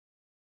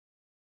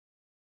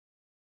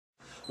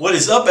What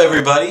is up,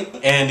 everybody?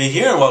 Andy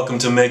here and welcome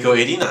to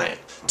Mako89.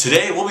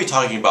 Today we'll be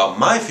talking about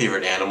my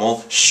favorite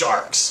animal,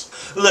 sharks.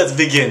 Let's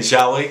begin,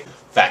 shall we?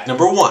 Fact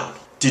number 1.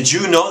 Did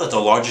you know that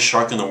the largest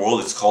shark in the world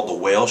is called the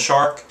whale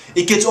shark?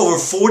 It gets over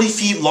 40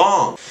 feet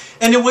long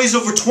and it weighs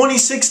over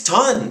 26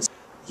 tons.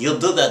 You'll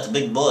do that,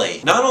 big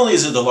boy. Not only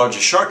is it the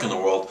largest shark in the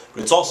world,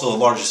 but it's also the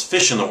largest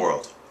fish in the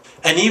world.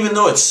 And even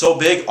though it's so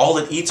big, all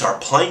it eats are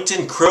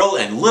plankton, krill,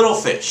 and little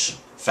fish.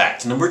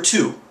 Fact number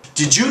 2.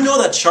 Did you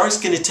know that sharks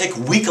can detect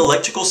weak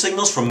electrical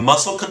signals from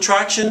muscle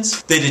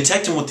contractions? They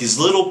detect them with these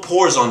little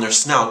pores on their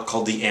snout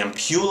called the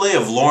ampullae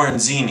of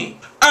Lorenzini.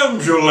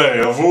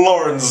 Ampullae of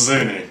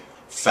Lorenzini.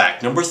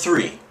 Fact number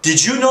 3.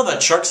 Did you know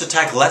that sharks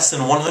attack less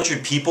than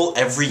 100 people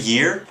every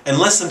year? And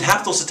less than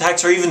half those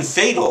attacks are even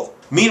fatal.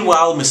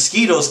 Meanwhile,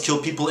 mosquitoes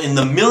kill people in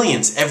the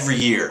millions every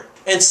year.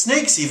 And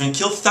snakes even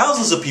kill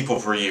thousands of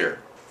people per year.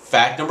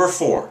 Fact number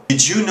 4.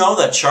 Did you know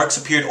that sharks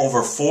appeared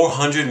over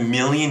 400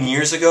 million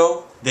years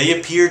ago? They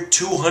appeared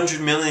 200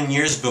 million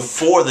years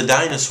before the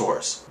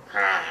dinosaurs.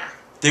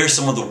 They're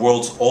some of the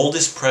world's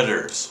oldest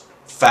predators.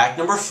 Fact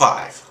number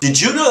 5.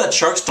 Did you know that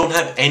sharks don't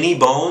have any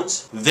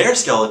bones? Their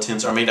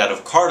skeletons are made out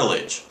of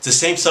cartilage. It's the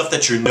same stuff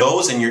that your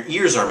nose and your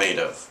ears are made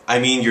of. I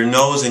mean your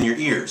nose and your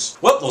ears.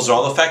 Well, those are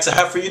all the facts I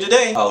have for you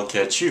today. I'll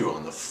catch you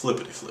on the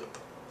flippity flip.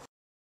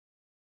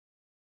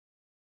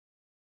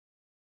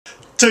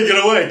 Take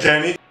it away,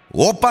 Kenny.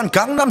 Oppan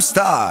Gangnam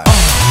Style.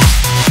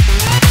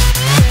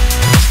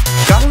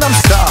 Gangnam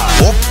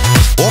Style.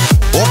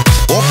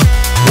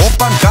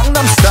 Oppan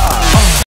Gangnam Style.